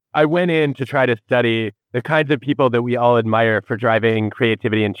I went in to try to study the kinds of people that we all admire for driving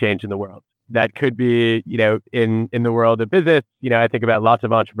creativity and change in the world. That could be, in the world of business, I think about lots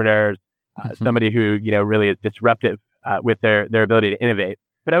of entrepreneurs, somebody who, really is disruptive with their ability to innovate.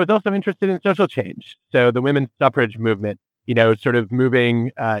 But I was also interested in social change. So the women's suffrage movement, sort of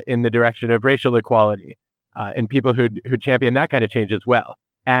moving in the direction of racial equality and people who champion that kind of change as well.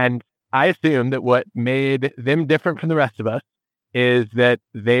 And I assume that what made them different from the rest of us is that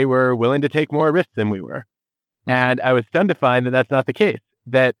they were willing to take more risks than we were. And I was stunned to find that that's not the case,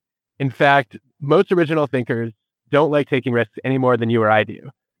 that in fact, most original thinkers don't like taking risks any more than you or I do.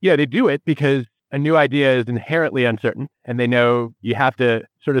 Yeah, they do it because a new idea is inherently uncertain and they know you have to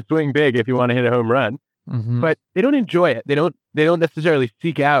sort of swing big if you want to hit a home run, but they don't enjoy it. They don't necessarily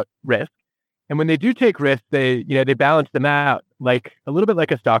seek out risk. And when they do take risks, they balance them out like a little bit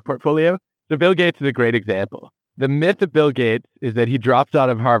like a stock portfolio. So Bill Gates is a great example. The myth of Bill Gates is that he drops out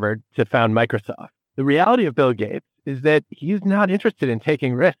of Harvard to found Microsoft. The reality of Bill Gates is that he's not interested in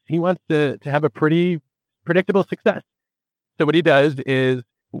taking risks. He wants to have a pretty predictable success. So what he does is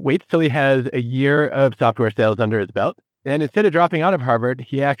waits till he has a year of software sales under his belt. And instead of dropping out of Harvard,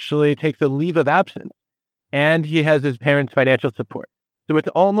 he actually takes a leave of absence and he has his parents' financial support. So it's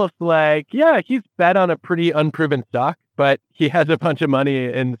almost like, yeah, he's bet on a pretty unproven stock, but he has a bunch of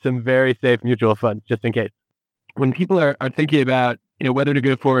money in some very safe mutual funds just in case. When people are thinking about, whether to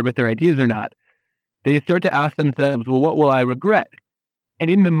go forward with their ideas or not, they start to ask themselves, well, what will I regret? And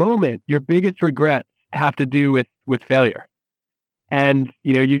in the moment, your biggest regrets have to do with failure. And,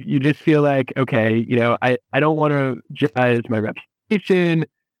 you just feel like, okay, I don't want to jeopardize my reputation.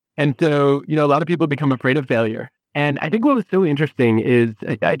 And so, a lot of people become afraid of failure. And I think what was so interesting is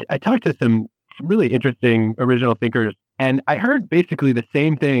I talked to some really interesting original thinkers, and I heard basically the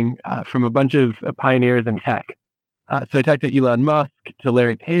same thing from a bunch of pioneers in tech. So I talked to Elon Musk, to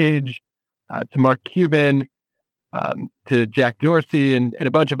Larry Page, to Mark Cuban, to Jack Dorsey, and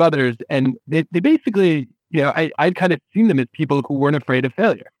a bunch of others. And they basically, I'd kind of seen them as people who weren't afraid of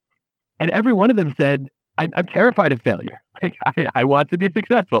failure. And every one of them said, I'm terrified of failure. Like, I want to be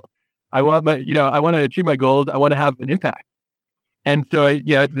successful. I want I want to achieve my goals. I want to have an impact. And so,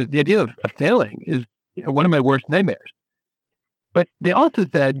 the idea of failing is one of my worst nightmares. But they also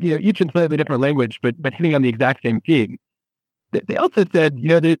said, each in slightly different language, but hitting on the exact same theme. They also said,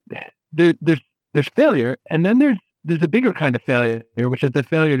 there's failure, and then there's a bigger kind of failure, which is the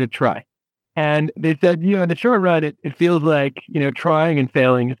failure to try. And they said, in the short run, it feels like, trying and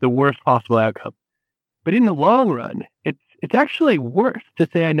failing is the worst possible outcome. But in the long run, it's actually worse to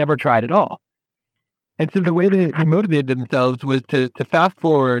say I never tried at all. And so the way they motivated themselves was to fast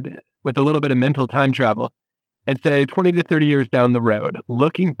forward with a little bit of mental time travel and say 20 to 30 years down the road,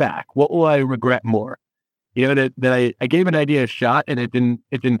 looking back, what will I regret more? That I gave an idea a shot and it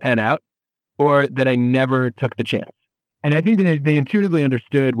didn't pan out, or that I never took the chance. And I think that they intuitively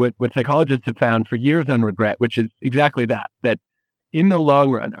understood what psychologists have found for years on regret, which is exactly that in the long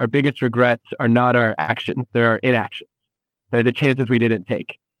run, our biggest regrets are not our actions, they're our inactions. They're the chances we didn't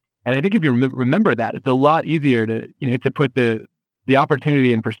take. And I think if you remember that, it's a lot easier to put the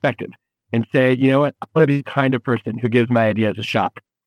opportunity in perspective and say, I want to be the kind of person who gives my ideas a shot.